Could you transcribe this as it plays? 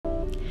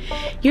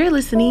You're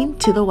listening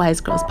to the Wise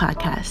Girls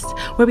Podcast,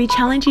 where we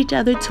challenge each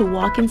other to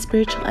walk in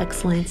spiritual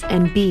excellence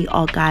and be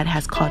all God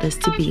has called us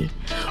to be.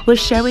 We'll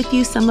share with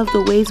you some of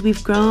the ways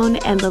we've grown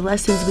and the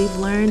lessons we've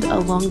learned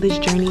along this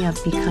journey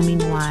of becoming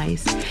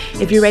wise.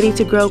 If you're ready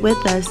to grow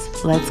with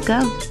us, let's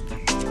go.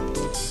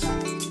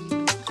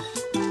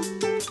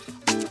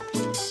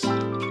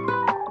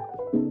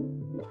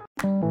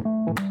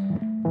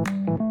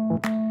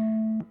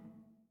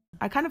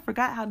 I kind of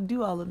forgot how to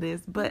do all of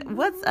this, but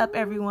what's up,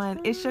 everyone?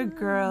 It's your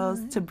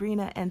girls,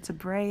 Tabrina and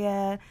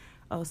Tabrea.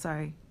 Oh,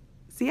 sorry.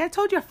 See, I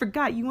told you I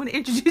forgot. You want to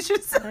introduce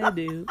yourself? I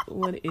do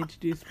want to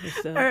introduce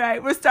myself. All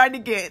right, we're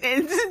starting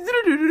again.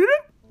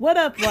 What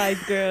up,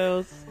 wise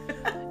girls?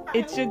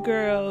 It's your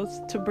girls,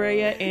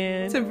 Tabrea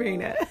and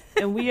Tabrina.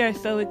 And we are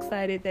so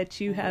excited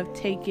that you have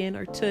taken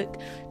or took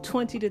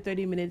 20 to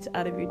 30 minutes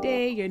out of your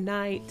day, your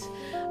night,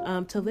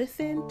 to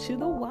listen to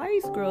the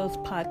Wise Girls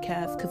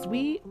Podcast, because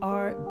we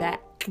are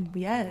back.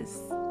 Yes.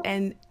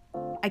 And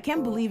I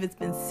can't believe it's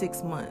been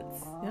 6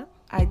 months. Yeah.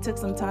 I took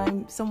some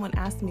time. Someone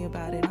asked me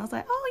about it, and I was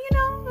like,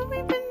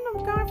 we've been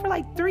gone for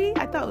like 3.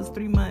 I thought it was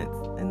 3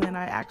 months. And then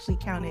I actually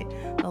counted.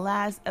 The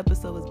last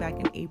episode was back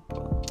in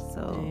April.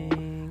 So,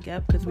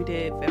 yep, because we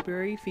did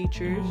February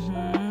features.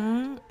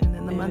 Mm-hmm. And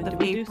then the month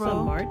of April. April. Do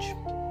some March?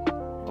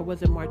 Or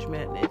was it March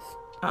Madness?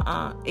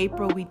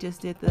 April, we just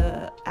did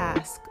the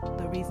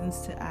the reasons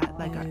to ask,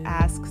 like our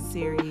ask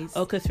series.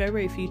 Oh, because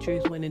February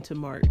features went into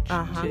March.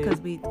 Because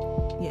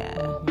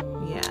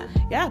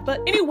Yeah,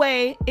 but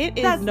anyway,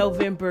 is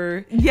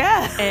November.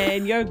 Yeah.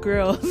 And your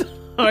girls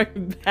are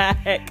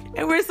back.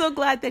 And we're so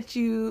glad that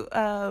you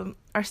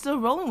are still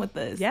rolling with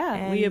us. Yeah,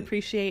 and we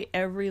appreciate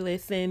every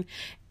listen,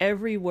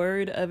 every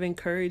word of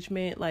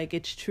encouragement. Like,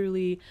 it's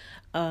truly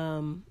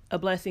a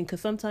blessing,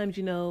 because sometimes,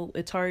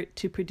 it's hard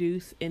to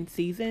produce in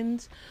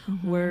seasons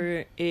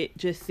where it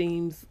just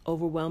seems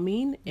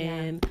overwhelming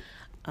and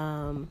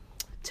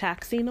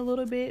taxing a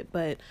little bit.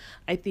 But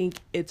I think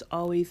it's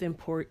always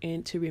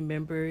important to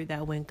remember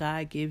that when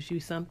God gives you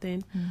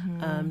something,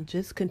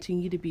 just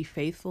continue to be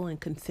faithful and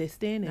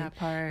consistent. That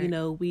part.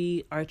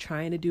 We are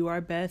trying to do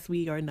our best.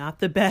 We are not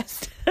the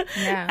best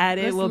at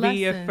it. We'll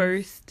be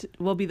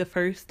the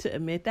first to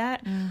admit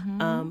that.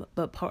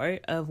 But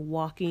part of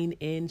walking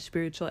in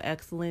spiritual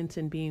excellence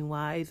and being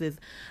wise is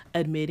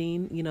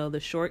admitting, the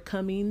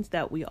shortcomings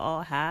that we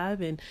all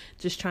have, and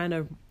just trying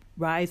to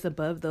rise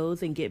above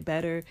those and get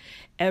better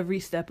every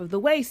step of the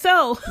way.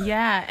 So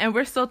yeah, and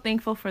we're so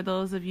thankful for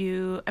those of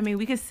you. I mean,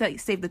 we could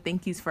save the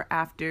thank yous for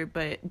after,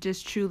 but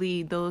just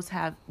truly those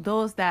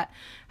that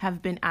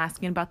have been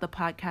asking about the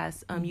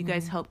podcast. You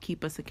guys help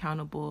keep us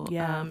accountable.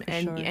 Yeah,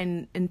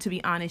 and to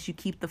be honest, you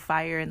keep the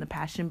fire and the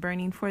passion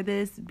burning for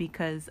this,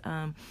 because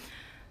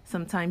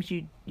sometimes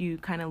you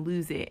kind of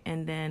lose it.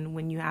 And then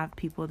when you have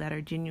people that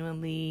are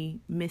genuinely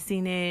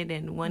missing it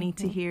and wanting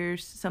to hear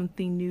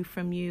something new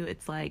from you,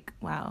 it's like,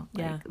 wow,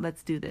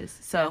 let's do this.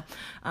 So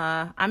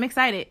I'm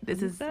excited.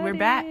 We're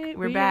back.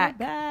 We're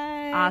back.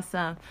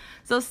 Awesome.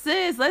 So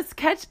sis, let's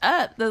catch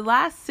up. The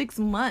last 6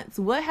 months,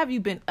 what have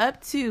you been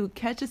up to?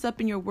 Catch us up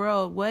in your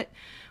world.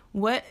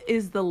 What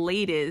is the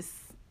latest?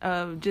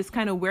 Just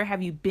kind of, where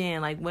have you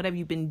been? Like, what have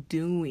you been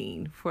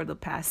doing for the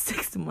past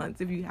 6 months?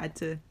 If you had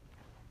to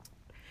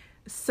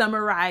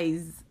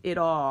summarize it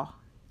all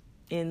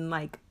in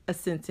like a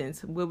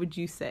sentence, what would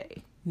you say?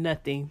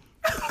 Nothing.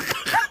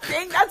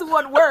 Dang, that's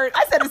one word.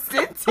 I said a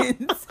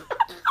sentence.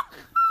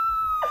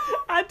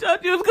 I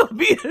told you it was going to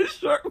be a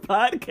short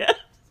podcast.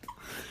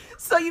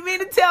 So you mean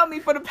to tell me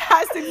for the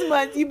past 6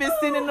 months you've been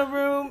sitting in the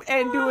room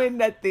and doing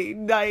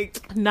nothing?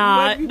 Like,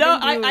 nah, no,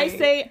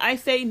 I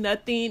say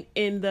nothing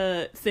in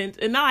the sense,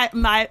 and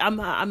I'm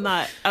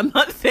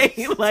not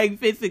saying like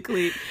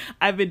physically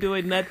I've been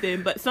doing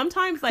nothing, but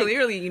sometimes, like,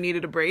 clearly you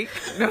needed a break.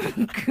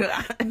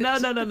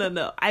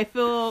 No. I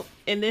feel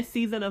in this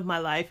season of my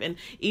life, and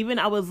even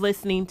I was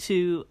listening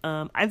to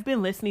I've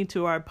been listening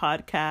to our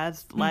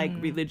podcast like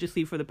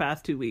religiously for the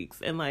past 2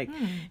 weeks, and like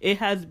it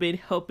has been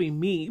helping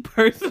me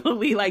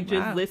personally, like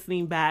just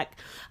listening back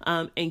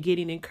and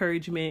getting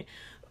encouragement,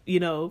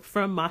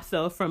 from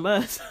myself, from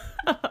us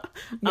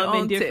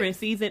in different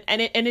seasons.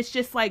 And it's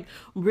just like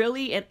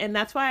really, and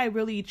that's why I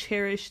really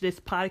cherish this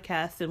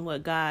podcast and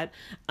what God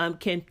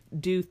can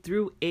do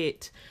through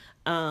it,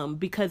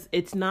 because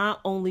it's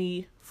not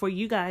only for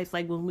you guys.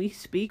 Like, when we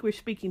speak, we're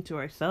speaking to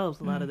ourselves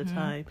a lot of the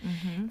time.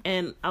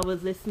 And I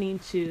was listening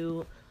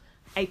to,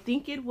 I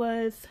think it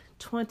was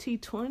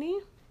 2020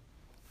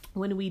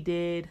 when we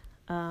did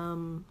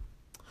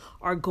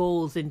our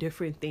goals and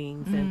different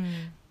things,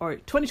 or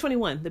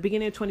 2021, the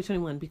beginning of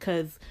 2021,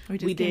 because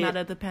we came out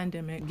of the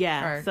pandemic.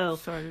 Yeah, so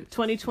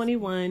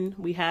 2021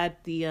 we had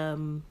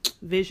the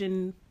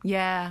vision with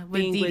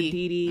thing Dee with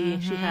Dee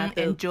Dee. She had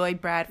and Joy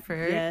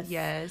Bradford.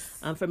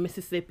 Yes. From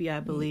Mississippi, I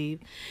believe.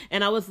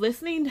 And I was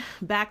listening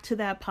back to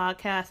that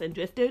podcast and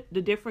just the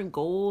different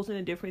goals and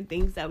the different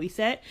things that we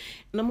set,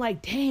 and I'm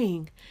like,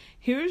 dang,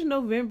 here's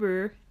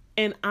November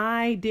and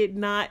I did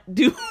not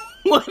do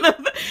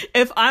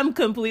if I'm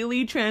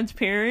completely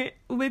transparent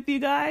with you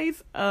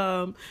guys,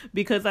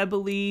 because I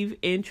believe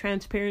in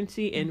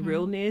transparency and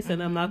realness,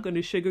 and I'm not going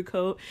to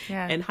sugarcoat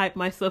and hype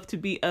myself to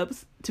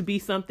be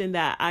something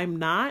that I'm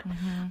not.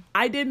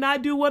 I did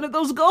not do one of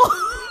those goals.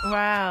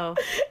 Wow.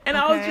 And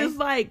I was just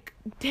like,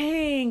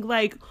 dang,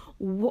 like,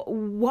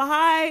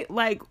 why?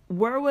 Like,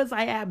 where was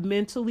I at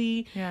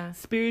mentally,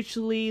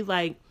 spiritually,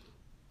 like,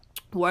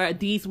 where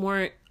these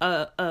weren't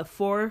a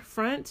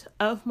forefront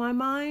of my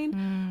mind,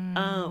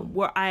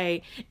 where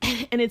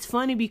and it's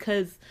funny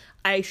because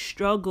I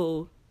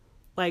struggled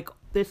like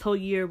this whole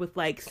year with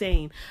like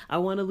saying, I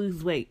want to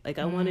lose weight. Like,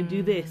 I want to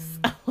do this.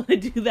 I want to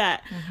do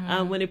that,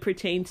 when it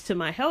pertains to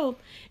my health.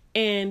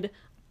 And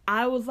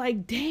I was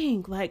like,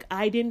 dang, like,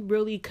 I didn't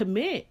really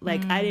commit.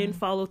 Like, I didn't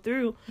follow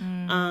through.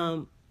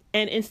 And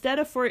instead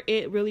of for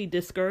it really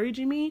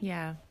discouraging me,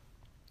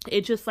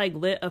 it just like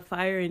lit a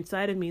fire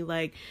inside of me.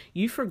 Like,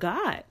 you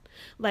forgot.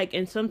 Like,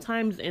 and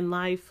sometimes in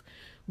life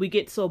we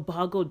get so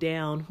boggled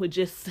down with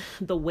just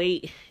the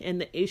weight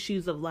and the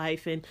issues of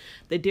life and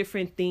the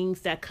different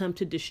things that come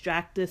to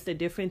distract us, the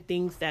different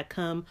things that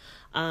come,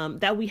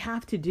 that we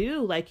have to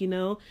do, like, you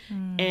know,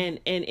 and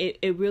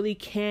it really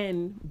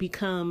can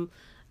become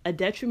a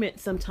detriment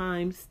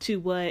sometimes to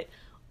what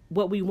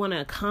we want to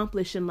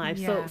accomplish in life.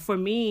 So for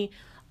me,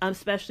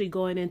 especially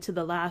going into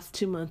the last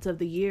 2 months of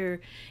the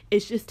year,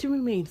 it's just to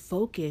remain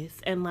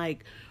focused and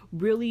like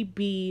really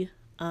be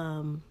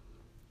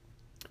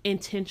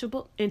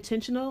intentional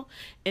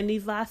in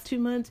these last 2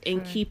 months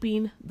and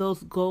keeping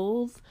those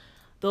goals,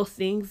 those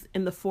things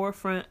in the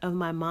forefront of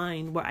my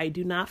mind, where I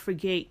do not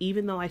forget,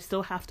 even though I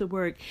still have to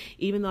work,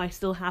 even though I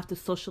still have to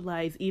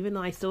socialize, even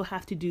though I still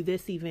have to do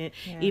this event,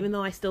 even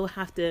though I still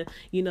have to,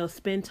 you know,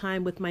 spend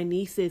time with my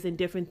nieces and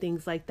different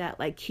things like that,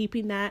 like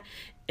keeping that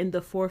in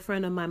the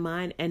forefront of my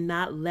mind and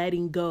not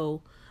letting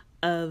go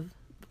of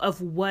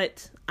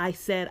what I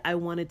said I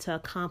wanted to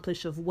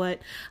accomplish, of what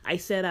I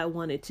said I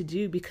wanted to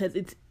do, because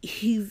it's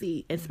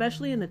easy,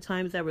 especially in the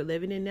times that we're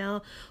living in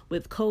now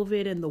with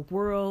COVID and the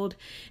world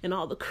and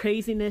all the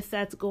craziness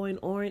that's going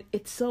on.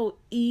 It's so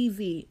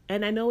easy.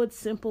 And I know it's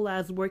simple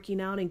as working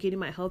out and getting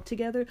my health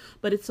together,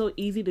 but it's so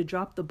easy to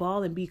drop the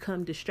ball and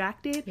become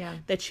distracted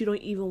that you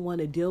don't even want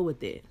to deal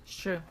with it.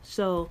 Sure.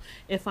 So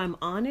if I'm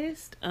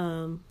honest,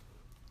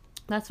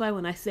 that's why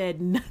when I said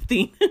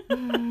nothing,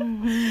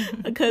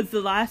 because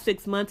the last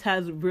 6 months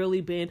has really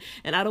been,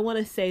 and I don't want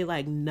to say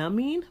like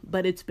numbing,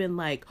 but it's been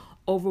like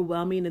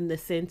overwhelming in the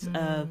sense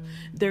of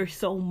there's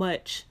so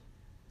much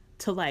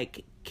to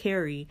like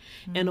carry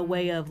in a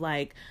way of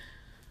like,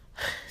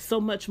 so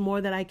much more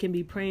that I can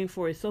be praying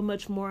for, so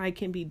much more I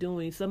can be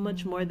doing, so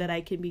much more that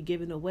I can be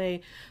giving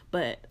away.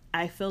 But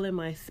I feel in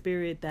my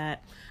spirit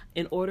that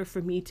in order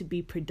for me to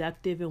be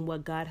productive in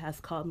what God has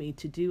called me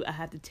to do, I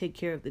have to take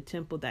care of the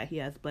temple that He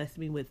has blessed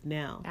me with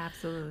now.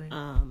 Absolutely.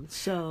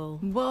 So,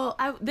 well,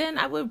 I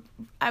will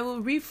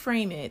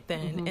reframe it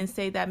then and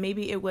say that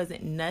maybe it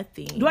wasn't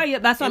nothing.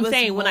 Right, that's what I'm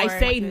saying. When I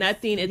say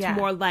nothing, it's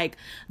more like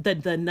the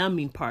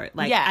numbing part.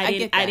 Like,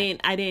 I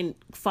didn't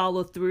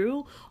follow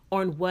through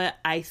on what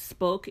I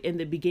spoke in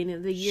the beginning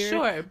of the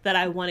year that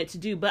I wanted to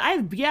do. But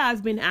I've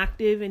been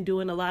active and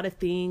doing a lot of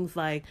things.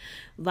 Like,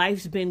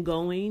 life's been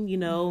going, you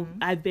know,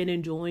 I've been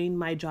enjoying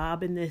my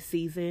job in this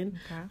season.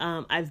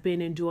 I've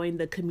been enjoying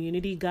the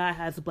community God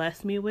has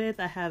blessed me with.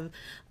 I have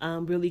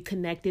really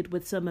connected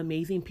with some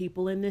amazing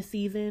people in this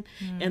season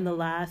in the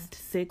last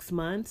 6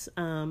 months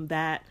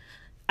that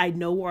I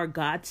know are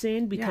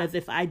godsend, because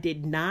if I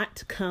did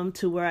not come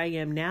to where I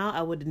am now,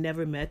 I would have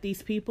never met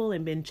these people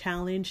and been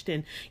challenged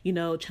and, you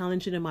know,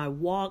 challenging in my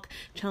walk,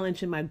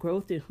 challenging my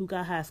growth in who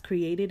God has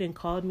created and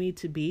called me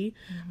to be.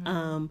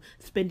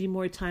 Spending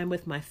more time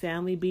with my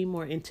family, being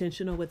more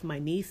intentional with my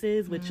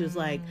nieces, which is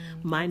like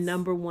my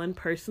number one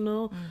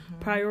personal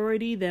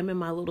priority, them and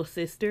my little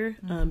sister,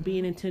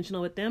 being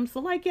intentional with them. So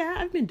like,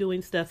 I've been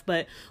doing stuff,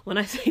 but when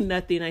I say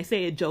nothing, I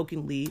say it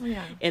jokingly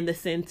in the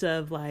sense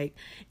of like,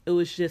 it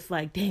was just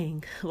like,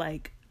 dang,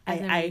 like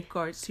in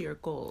regards to your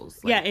goals.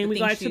 Like, in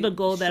regards to the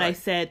goal that I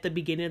set at the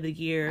beginning of the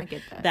year,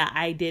 that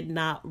I did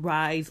not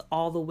rise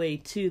all the way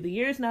to. The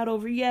year's not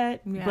over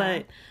yet,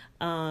 but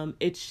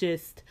it's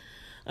just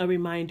a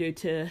reminder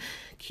to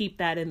keep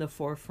that in the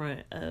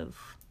forefront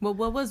of. Well,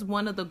 what was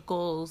one of the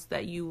goals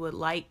that you would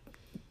like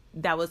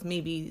that was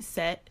maybe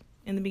set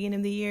in the beginning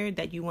of the year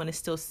that you want to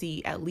still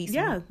see at least?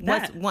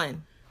 What's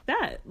one?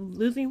 That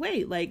losing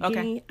weight, like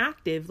getting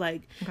active,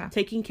 like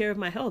taking care of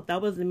my health. That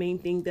was the main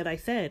thing that I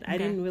said. I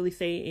didn't really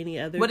say any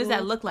other. What does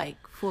that look like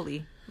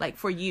fully, like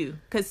for you?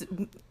 Because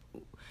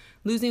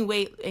losing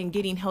weight and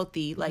getting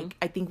healthy, like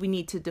I think we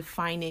need to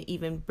define it,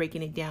 even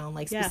breaking it down,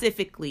 like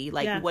specifically,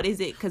 like what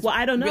is it? Because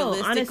I don't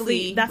know.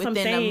 Honestly, that's within what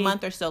I'm saying. A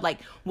month or so, like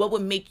what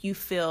would make you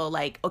feel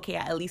like, okay,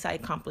 at least I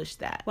accomplished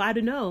that? Well, I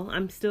don't know.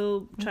 I'm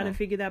still trying to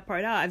figure that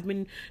part out. I've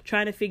been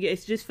trying to figure.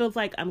 It just feels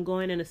like I'm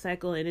going in a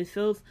cycle, and it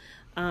feels.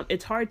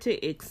 It's hard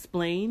to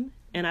explain,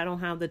 and I don't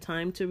have the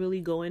time to really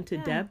go into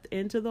depth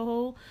into the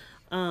whole.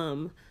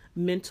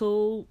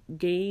 mental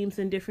games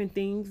and different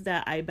things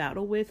that I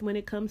battle with when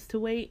it comes to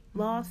weight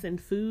loss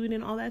and food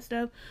and all that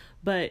stuff.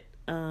 But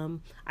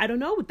I don't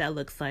know what that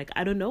looks like.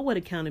 I don't know what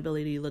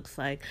accountability looks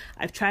like.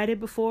 I've tried it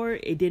before.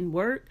 It didn't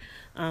work.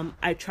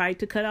 I tried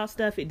to cut out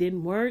stuff. It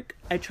didn't work.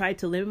 I tried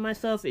to limit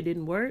myself. It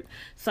didn't work.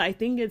 So I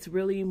think it's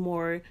really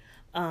more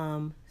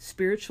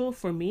spiritual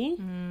for me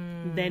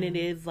than it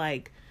is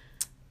like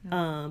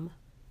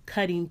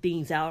cutting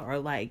things out or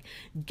like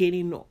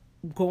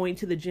going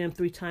to the gym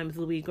 3 times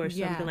a week or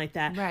something like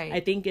that. Right. I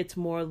think it's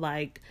more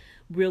like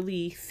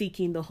really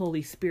seeking the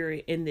Holy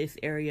Spirit in this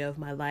area of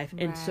my life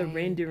and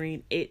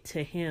surrendering it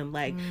to him,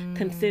 like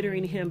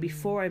considering him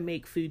before I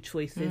make food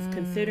choices,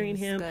 considering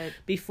him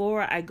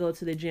before I go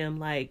to the gym,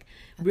 like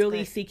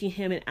really seeking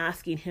him and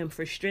asking him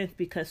for strength,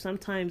 because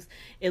sometimes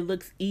it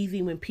looks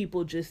easy when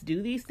people just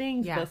do these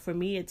things, but for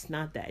me it's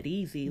not that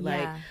easy.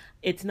 Like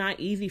it's not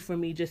easy for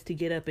me just to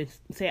get up and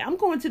say, I'm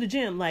going to the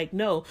gym. Like,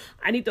 no,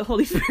 I need the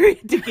Holy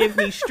Spirit to give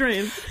me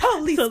strength.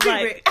 Holy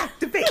Spirit,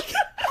 activate.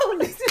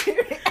 Holy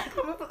Spirit.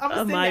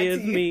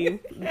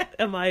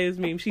 Amaya's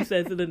meme. She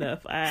says it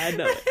enough. I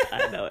know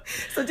it.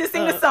 So just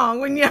sing a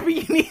song whenever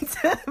you need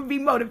to be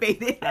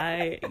motivated.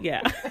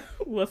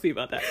 We'll see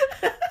about that.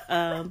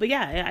 But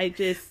yeah, I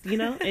just,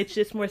 it's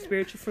just more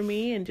spiritual for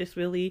me, and just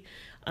really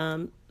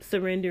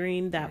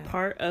surrendering that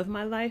part of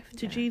my life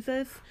to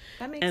Jesus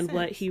and sense.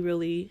 What he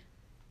really,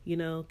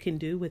 can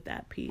do with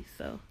that piece.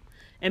 So,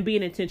 and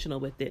being intentional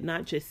with it,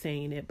 not just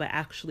saying it, but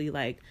actually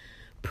like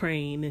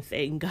praying and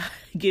saying, God,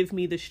 give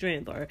me the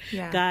strength, or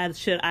God,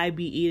 should I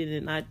be eating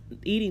and not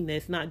eating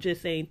this? Not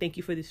just saying thank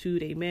you for this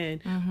food, amen,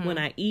 when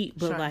I eat,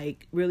 but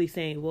like really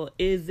saying, well,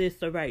 is this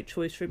the right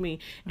choice for me?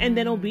 And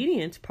then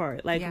obedience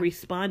part, like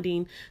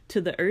responding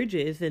to the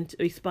urges and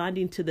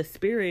responding to the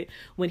Spirit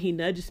when he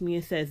nudges me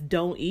and says,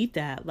 don't eat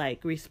that,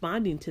 like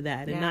responding to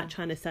that and not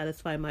trying to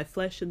satisfy my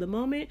flesh in the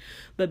moment,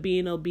 but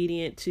being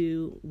obedient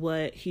to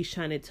what he's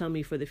trying to tell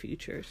me for the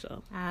future.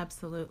 So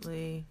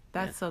absolutely.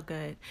 That's so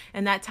good.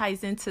 And that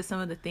ties into some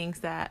of the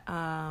things that,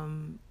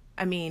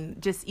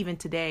 just even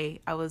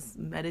today, I was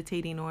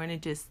meditating on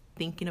and just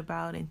thinking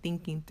about and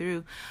thinking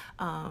through,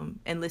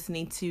 and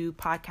listening to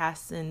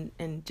podcasts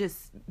and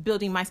just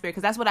building my spirit.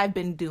 Because that's what I've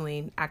been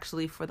doing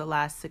actually for the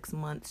last 6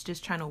 months,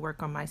 just trying to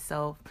work on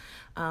myself,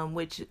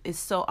 which is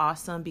so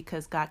awesome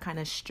because God kind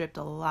of stripped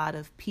a lot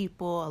of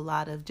people, a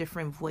lot of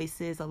different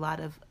voices, a lot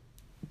of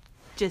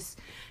just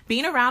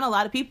being around a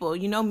lot of people.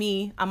 You know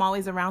me, I'm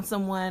always around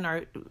someone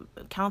or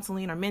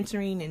counseling or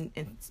mentoring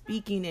and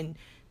speaking and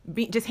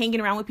just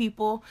hanging around with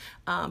people.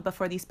 But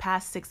for these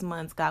past 6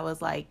 months, God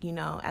was like,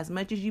 as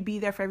much as you be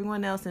there for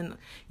everyone else and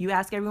you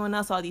ask everyone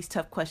else all these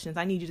tough questions,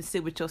 I need you to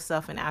sit with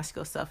yourself and ask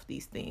yourself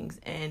these things.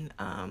 And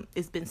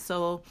it's been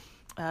so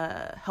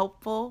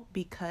helpful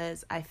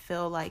because I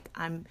feel like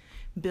I'm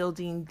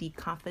building the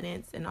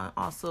confidence and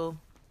also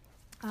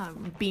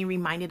being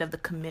reminded of the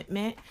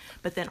commitment,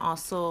 but then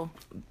also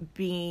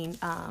being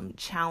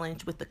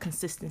challenged with the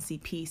consistency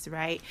piece,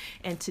 right?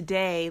 And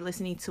today,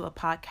 listening to a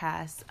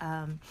podcast,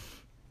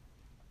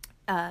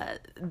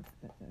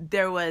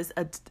 there was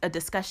a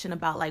discussion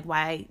about like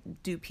why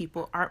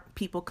aren't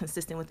people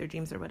consistent with their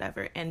dreams or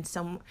whatever, and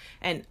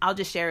I'll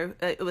just share.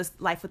 It was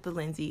Life with the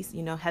Lindsays,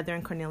 Heather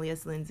and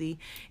Cornelius Lindsay,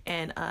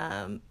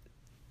 and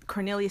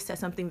Cornelius said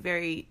something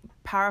very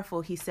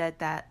powerful. He said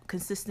that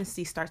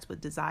consistency starts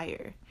with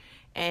desire.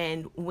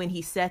 And when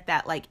he said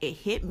that, like, it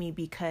hit me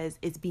because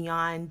it's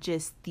beyond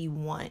just the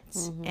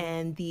wants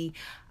and the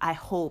I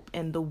hope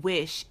and the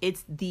wish.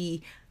 It's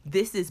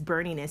this is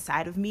burning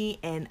inside of me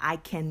and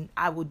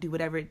I will do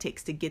whatever it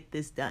takes to get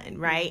this done,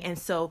 right? And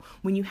so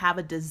when you have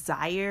a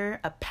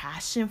desire, a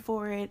passion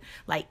for it,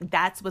 like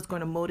that's what's going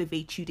to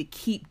motivate you to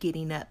keep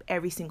getting up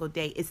every single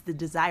day. It's the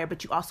desire,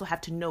 but you also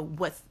have to know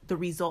what's the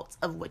results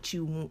of what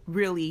you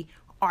really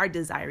are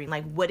desiring,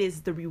 like what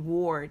is the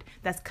reward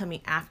that's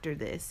coming after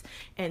this.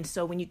 And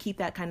so when you keep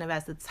that kind of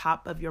as the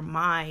top of your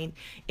mind,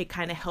 it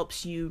kind of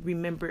helps you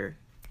remember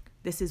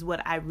this is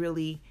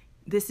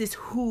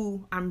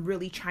who I'm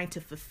really trying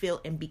to fulfill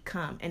and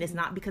become. And it's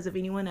not because of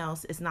anyone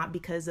else. It's not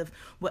because of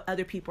what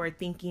other people are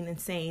thinking and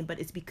saying, but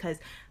it's because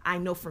I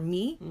know for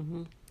me,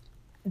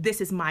 this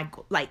is my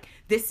goal. Like,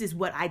 this is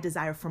what I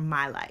desire for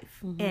my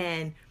life.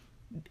 And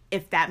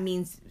if that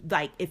means,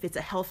 like, if it's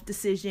a health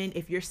decision,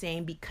 if you're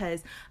saying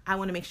because I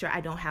want to make sure I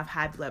don't have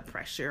high blood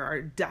pressure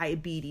or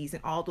diabetes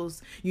and all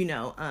those,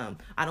 I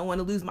don't want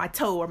to lose my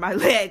toe or my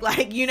leg,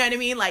 like, you know what I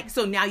mean? Like,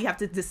 so now you have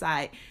to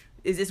decide,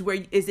 is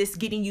this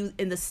getting you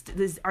in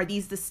are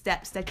these the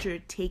steps that you're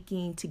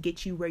taking to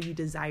get you where you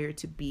desire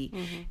to be?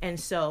 And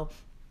so,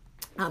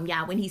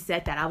 when he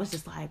said that, I was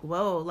just like,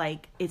 whoa,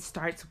 like it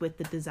starts with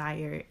the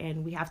desire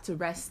and we have to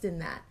rest in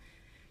that.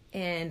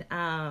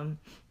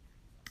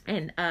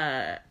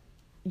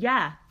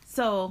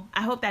 So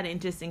I hope that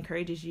it just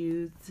encourages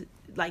you to,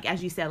 like,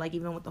 as you said, like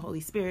even with the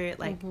Holy Spirit,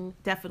 like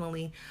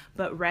definitely,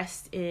 but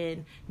rest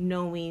in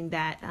knowing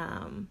that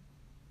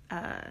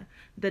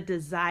the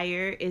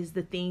desire is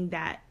the thing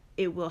that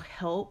it will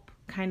help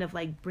kind of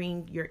like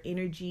bring your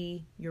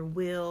energy, your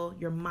will,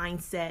 your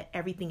mindset,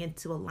 everything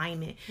into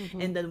alignment.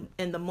 And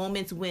the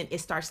moments when it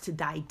starts to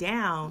die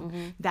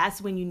down,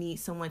 that's when you need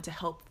someone to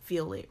help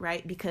fuel it,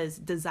 right? Because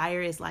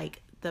desire is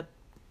like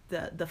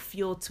the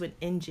fuel to an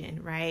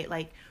engine, right?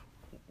 Like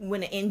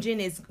when an engine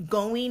is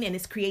going and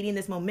it's creating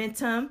this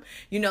momentum,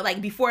 you know, like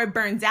before it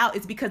burns out,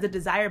 it's because the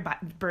desire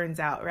burns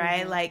out,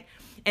 right? Like,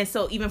 and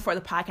so even for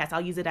the podcast,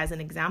 I'll use it as an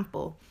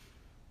example.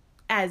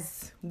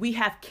 As we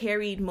have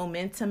carried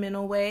momentum in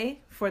a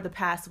way for the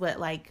past,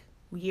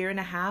 year and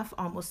a half,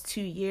 almost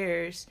 2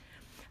 years,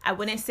 I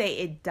wouldn't say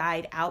it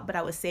died out, but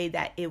I would say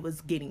that it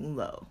was getting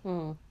low.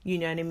 You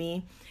know what I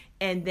mean?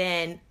 And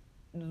then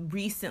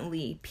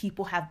recently,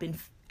 people have been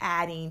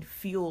adding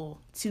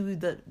fuel to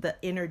the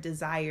inner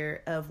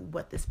desire of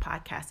what this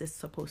podcast is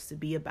supposed to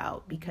be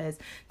about, because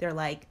they're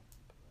like,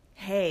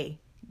 hey,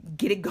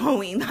 get it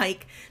going.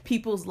 Like,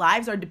 people's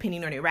lives are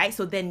depending on it, right?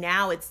 So then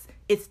now it's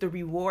the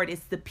reward,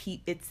 it's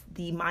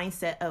the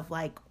mindset of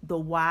like the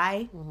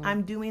why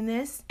I'm doing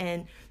this,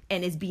 and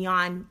it's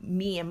beyond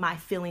me and my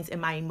feelings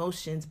and my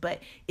emotions, but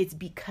it's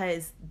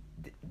because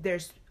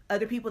there's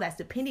other people that's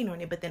depending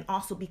on it, but then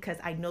also because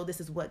I know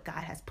this is what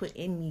God has put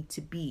in me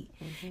to be.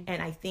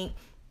 And I think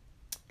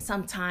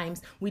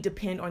sometimes we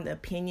depend on the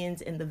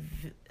opinions and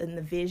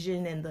the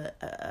vision and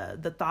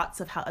the thoughts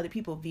of how other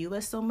people view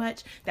us so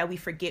much that we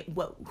forget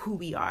who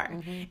we are.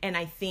 And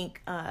I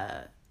think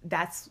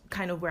that's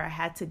kind of where I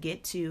had to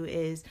get to,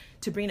 is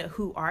Tabrina,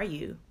 who are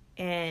you,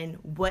 and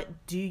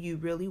what do you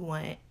really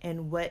want,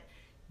 and what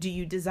do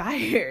you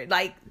desire?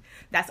 Like,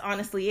 that's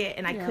honestly it.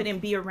 And I couldn't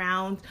be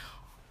around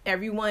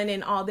everyone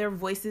and all their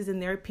voices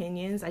and their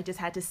opinions. I just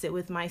had to sit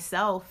with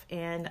myself,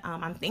 and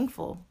I'm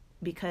thankful,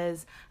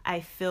 because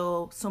I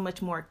feel so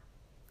much more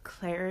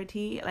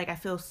clarity. Like, I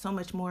feel so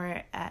much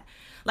more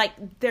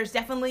there's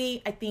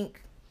definitely, I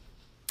think,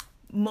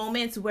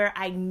 moments where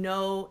I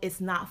know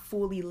it's not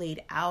fully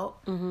laid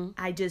out.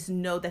 I just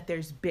know that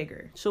there's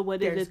bigger. So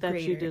what is it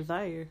that you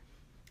desire?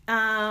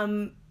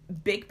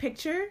 Big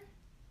picture,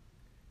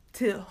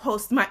 to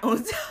host my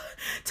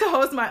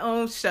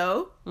own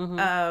show.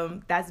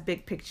 That's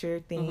big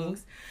picture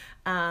things.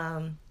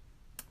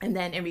 And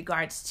then in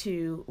regards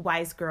to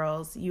Wise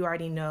Girls, you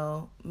already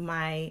know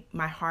my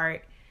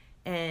heart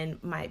and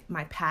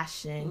my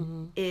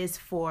passion is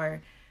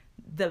for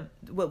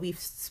what we've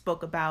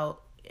spoke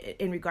about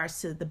in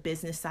regards to the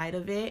business side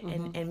of it,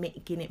 and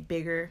making it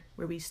bigger,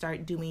 where we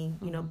start doing,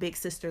 you know, big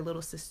sister,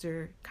 little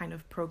sister kind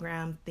of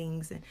program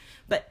things. And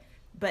but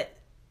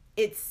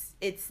it's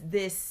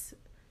this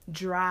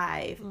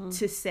drive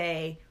to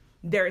say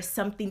there is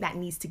something that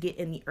needs to get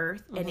in the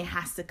earth, and it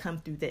has to come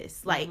through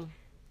this. Like,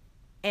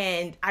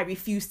 and I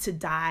refuse to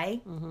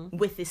die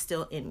with it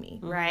still in me,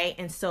 right?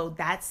 And so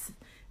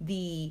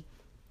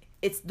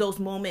it's those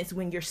moments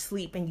when you're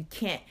asleep and you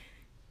can't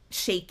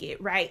shake it,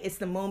 right? It's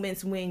the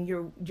moments when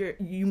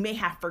you may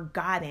have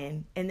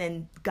forgotten, and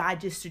then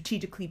God just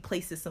strategically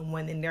places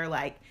someone, and they're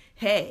like,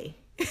 hey,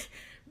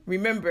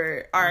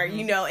 remember, or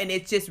you know, and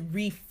it just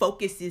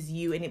refocuses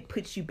you, and it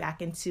puts you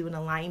back into an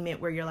alignment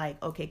where you're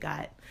like, okay,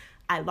 God,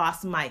 I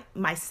lost my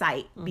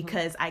sight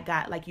because I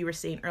got, like you were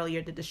saying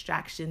earlier, the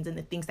distractions and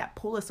the things that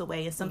pull us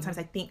away. And sometimes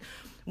I think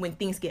when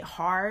things get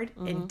hard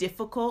and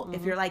difficult,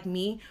 if you're like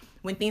me,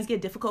 when things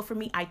get difficult for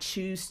me, I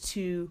choose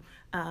to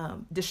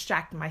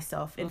distract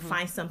myself and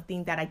find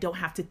something that I don't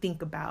have to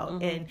think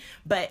about. And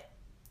but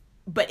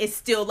it's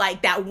still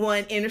like that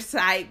one inner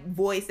side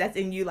voice that's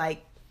in you,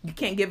 like, you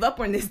can't give up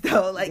on this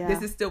though. Like,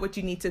 this is still what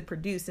you need to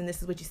produce, and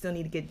this is what you still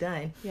need to get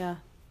done.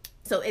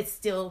 So it's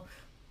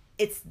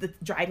the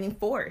driving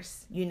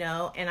force, you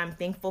know, and I'm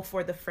thankful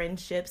for the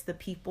friendships, the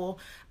people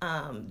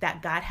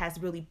that God has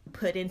really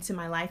put into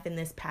my life in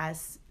this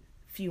past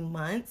few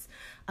months,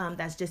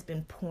 that's just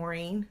been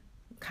pouring,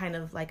 kind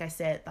of, like I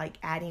said, like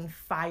adding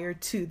fire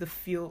to the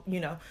fuel, you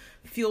know,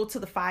 fuel to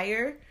the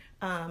fire,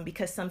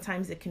 because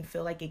sometimes it can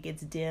feel like it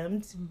gets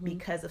dimmed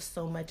because of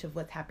so much of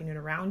what's happening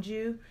around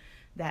you,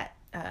 that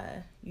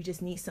you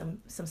just need some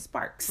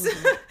sparks,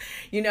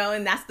 you know.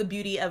 And that's the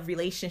beauty of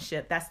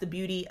relationship. That's the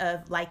beauty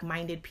of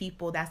like-minded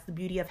people. That's the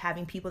beauty of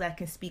having people that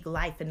can speak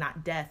life and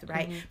not death,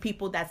 right?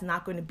 People that's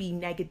not going to be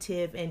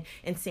negative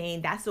and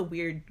saying that's a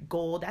weird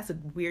goal, that's a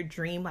weird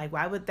dream, like,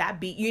 why would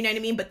that be, you know what I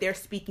mean? But they're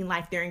speaking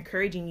life, they're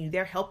encouraging you,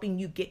 they're helping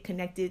you get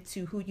connected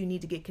to who you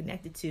need to get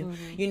connected to.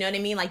 You know what I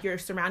mean? Like, you're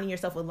surrounding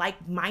yourself with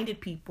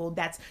like-minded people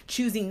that's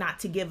choosing not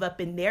to give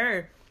up in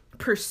their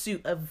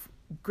pursuit of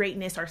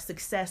greatness or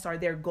success or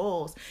their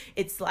goals.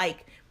 It's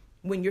like,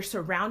 when you're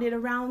surrounded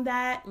around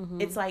that,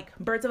 it's like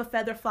birds of a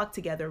feather flock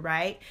together,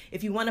 right?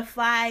 If you want to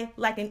fly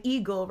like an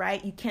eagle,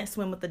 right, you can't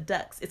swim with the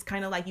ducks. It's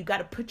kind of like you got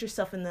to put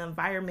yourself in the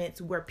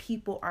environments where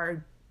people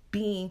are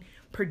being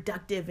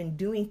productive and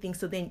doing things,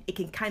 so then it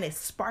can kind of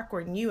spark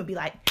on you and be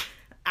like,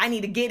 I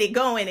need to get it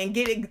going and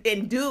get it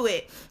and do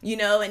it, you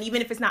know. And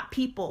even if it's not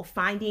people,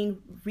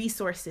 finding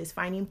resources,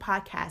 finding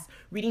podcasts,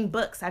 reading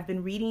books. I've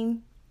been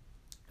reading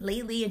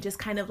lately, and just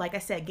kind of, like I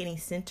said, getting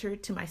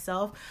centered to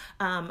myself.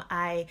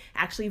 I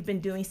actually have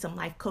been doing some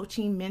life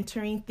coaching,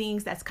 mentoring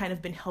things that's kind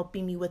of been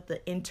helping me with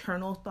the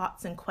internal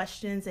thoughts and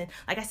questions. And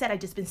like I said, I've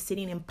just been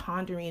sitting and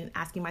pondering and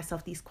asking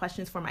myself these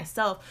questions for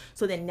myself,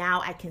 so that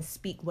now I can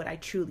speak what I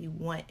truly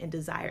want and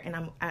desire,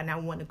 and I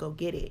want to go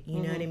get it.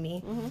 You know what I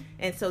mean?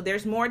 And so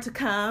there's more to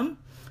come.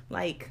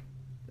 Like,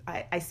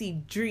 I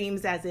see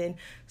dreams as in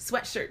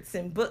sweatshirts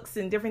and books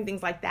and different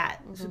things like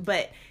that.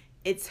 But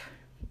it's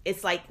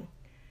like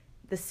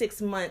the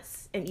 6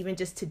 months and even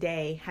just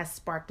today has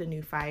sparked a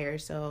new fire.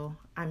 So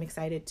I'm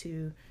excited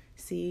to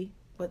see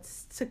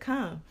what's to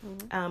come.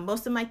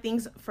 Most of my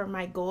things for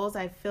my goals,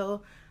 I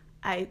feel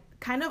I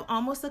kind of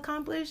almost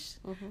accomplished.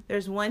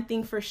 There's one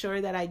thing for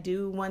sure that I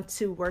do want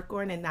to work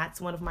on, and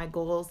that's one of my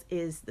goals,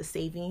 is the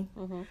saving.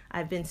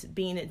 I've been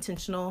being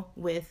intentional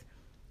with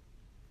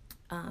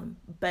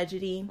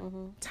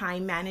budgeting,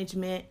 time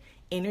management,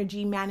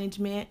 energy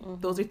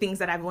management. Those are things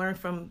that I've learned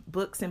from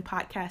books and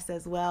podcasts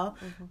as well.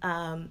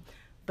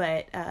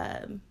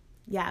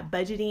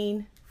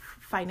 Budgeting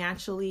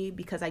financially,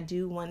 because I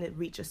do want to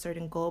reach a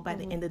certain goal by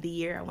the end of the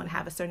year. I want to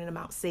have a certain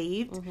amount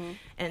saved.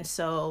 And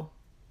so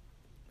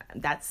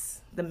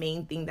that's the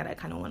main thing that I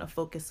kind of want to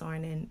focus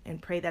on,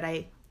 and pray that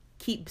I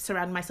keep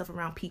surrounding myself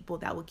around people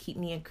that will keep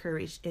me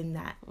encouraged in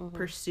that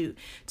pursuit,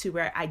 to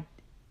where I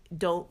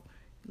don't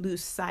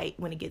lose sight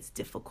when it gets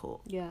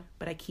difficult.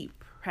 But I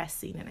keep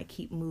pressing and I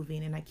keep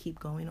moving and I keep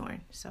going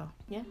on. So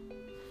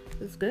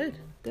it's good.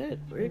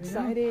 We're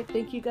excited.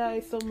 Thank you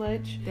guys so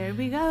much. There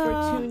we go.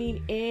 For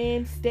tuning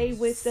in. Stay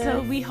with us.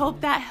 So we hope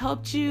that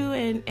helped you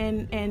and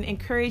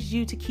encouraged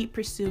you to keep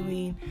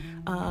pursuing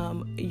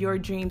your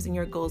dreams and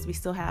your goals. We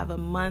still have 2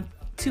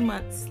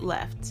 months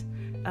left.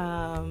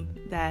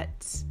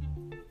 That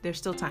there's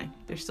still time.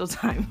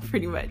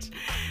 Pretty much.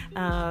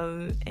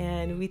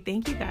 And we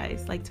thank you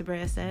guys, like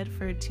Tabrea said,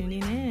 for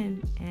tuning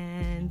in.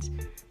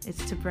 And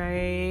it's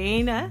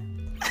Tabrea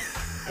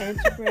and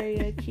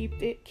Tabrea.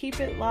 Keep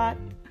it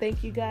locked.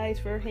 Thank you guys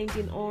for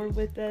hanging on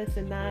with us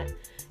and not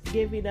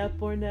giving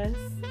up on us.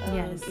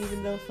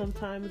 Even though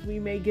sometimes we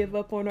may give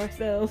up on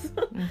ourselves.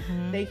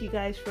 Thank you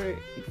guys for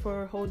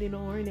holding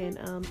on,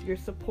 and your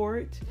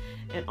support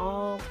and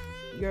all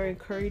your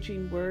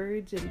encouraging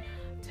words and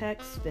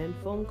texts and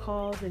phone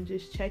calls and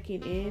just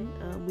checking in.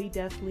 We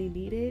definitely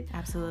need it.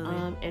 Absolutely.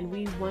 And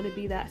we want to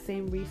be that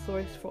same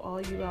resource for all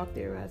you out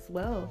there as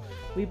well.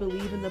 We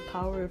believe in the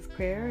power of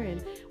prayer,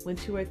 and when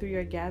 2 or 3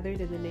 are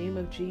gathered in the name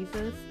of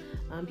Jesus,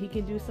 he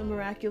can do some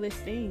miraculous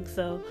things.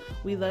 So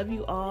we love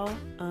you all.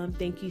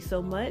 Thank you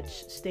so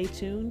much. Stay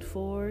tuned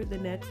for the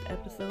next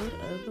episode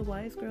of the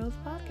Wise Girls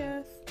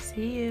Podcast.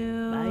 See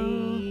you.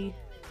 Bye.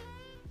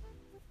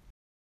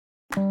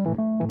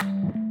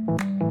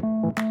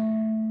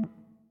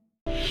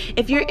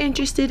 If you're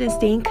interested in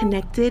staying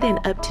connected and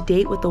up to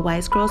date with the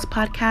Wise Girls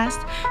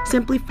Podcast,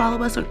 simply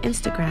follow us on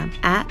Instagram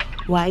at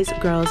Wise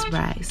Girls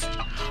Rise.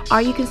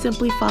 Or you can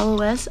simply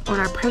follow us on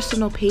our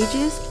personal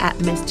pages at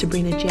Miss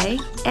Tabrina J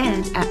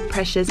and at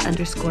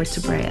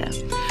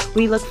Precious_Tabrea.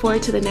 We look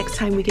forward to the next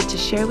time we get to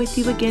share with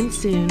you again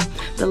soon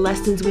the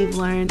lessons we've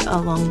learned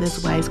along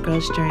this Wise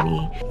Girls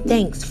journey.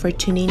 Thanks for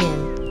tuning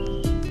in.